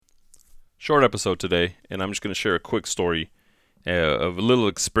Short episode today, and I'm just going to share a quick story of a little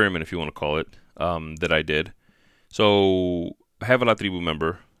experiment, if you want to call it, that I did. So I have a La Tribu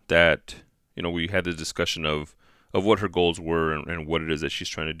member that, we had the discussion of what her goals were and what it is that she's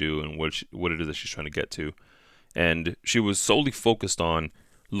trying to do and what it is that she's trying to get to. And she was solely focused on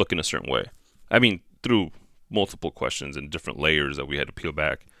looking a certain way. I mean, through multiple questions and different layers that we had to peel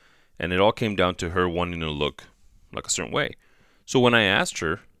back. And it all came down to her wanting to look like a certain way. So when I asked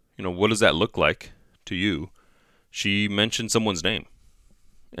her, what does that look like to you? She mentioned someone's name.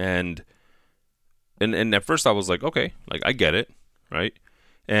 And and at first I was like, okay, like I get it, right?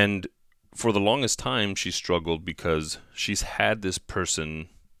 And for the longest time she struggled because she's had this person,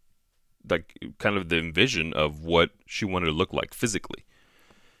 like, kind of the envision of what she wanted to look like physically.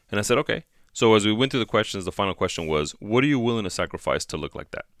 And I said, okay. So as we went through the questions, the final question was, what are you willing to sacrifice to look like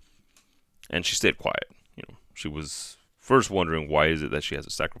that? And she stayed quiet. She was first wondering, why is it that she has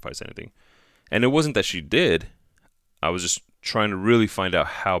to sacrifice anything? And it wasn't that she did. I was just trying to really find out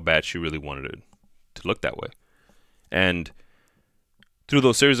how bad she really wanted it to look that way. And through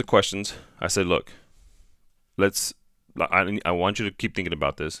those series of questions, I said, look, I want you to keep thinking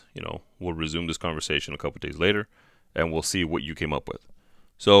about this. We'll resume this conversation a couple of days later, and we'll see what you came up with.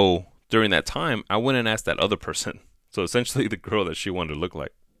 So during that time, I went and asked that other person. So essentially the girl that she wanted to look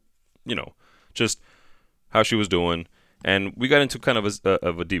like, just how she was doing. And we got into kind of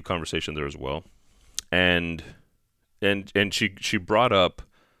a deep conversation there as well. And she brought up,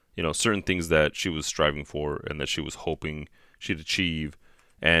 certain things that she was striving for and that she was hoping she'd achieve,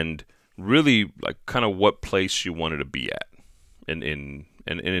 and really like kind of what place she wanted to be at. And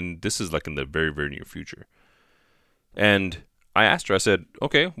this is like in the very, very near future. And I asked her, I said,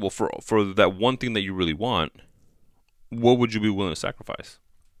 okay, well, for that one thing that you really want, what would you be willing to sacrifice?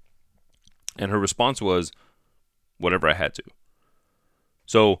 And her response was, whatever I had to.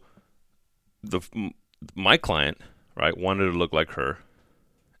 So my client, right, wanted to look like her,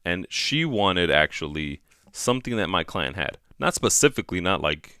 and she wanted actually something that my client had. Not specifically, not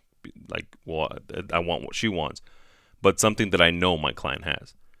like well, I want what she wants, but something that I know my client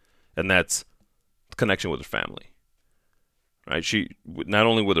has. And that's connection with her family. Right? She, not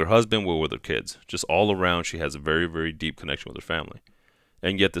only with her husband, but with her kids. Just all around, she has a very, very deep connection with her family.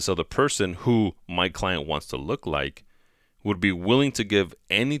 And yet this other person who my client wants to look like would be willing to give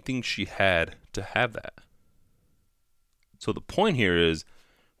anything she had to have that. So the point here is,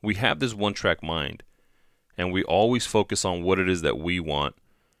 we have this one-track mind, and we always focus on what it is that we want.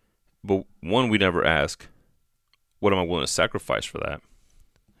 But one, we never ask, what am I willing to sacrifice for that?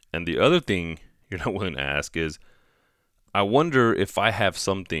 And the other thing you're not willing to ask is, I wonder if I have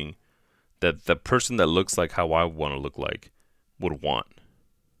something that the person that looks like how I want to look like would want.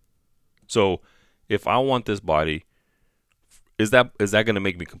 So if I want this body, is that going to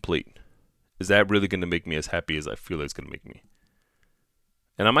make me complete? Is that really going to make me as happy as I feel it's going to make me?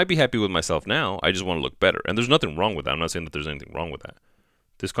 And I might be happy with myself now. I just want to look better. And there's nothing wrong with that. I'm not saying that there's anything wrong with that.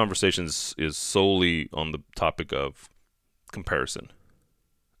 This conversation is solely on the topic of comparison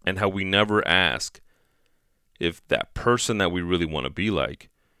and how we never ask if that person that we really want to be like,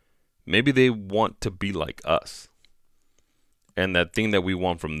 maybe they want to be like us. And that thing that we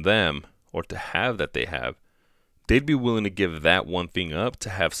want from them, or to have that they have, they'd be willing to give that one thing up to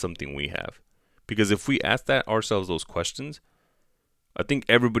have something we have. Because if we ask ourselves those questions, I think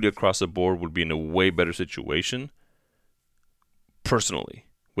everybody across the board would be in a way better situation personally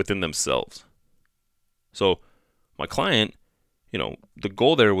within themselves. So my client, the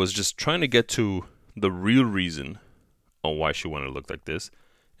goal there was just trying to get to the real reason on why she wanted to look like this.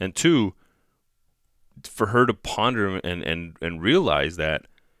 And two, for her to ponder and realize that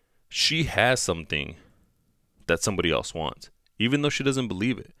she has something that somebody else wants, even though she doesn't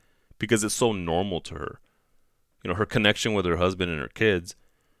believe it, because it's so normal to her. Her connection with her husband and her kids,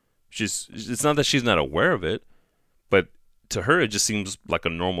 it's not that she's not aware of it, but to her it just seems like a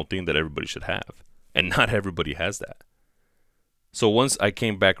normal thing that everybody should have. And not everybody has that. So once I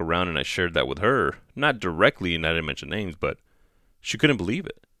came back around and I shared that with her, not directly, and I didn't mention names, but she couldn't believe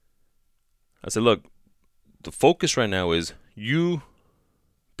it. I said, look, the focus right now is you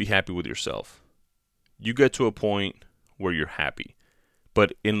be happy with yourself. You get to a point where you're happy,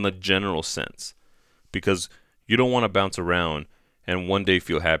 but in the general sense, because you don't want to bounce around and one day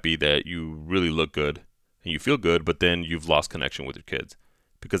feel happy that you really look good and you feel good, but then you've lost connection with your kids,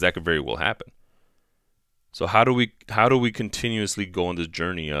 because that could very well happen. So how do we continuously go on this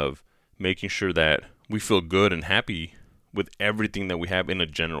journey of making sure that we feel good and happy with everything that we have in a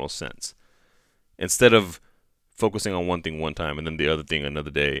general sense, instead of focusing on one thing one time and then the other thing another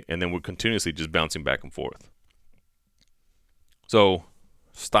day, and then we're continuously just bouncing back and forth. So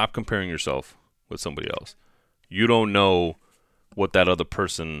Stop comparing yourself with somebody else. You don't know what that other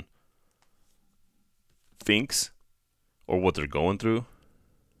person thinks or what they're going through,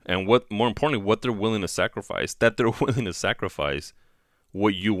 and what, more importantly, what they're willing to sacrifice. That they're willing to sacrifice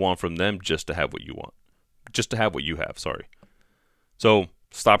what you want from them just to have what you want, just to have what you have. Sorry. So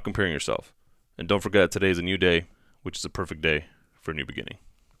stop comparing yourself, and don't forget today is a new day, which is a perfect day for a new beginning.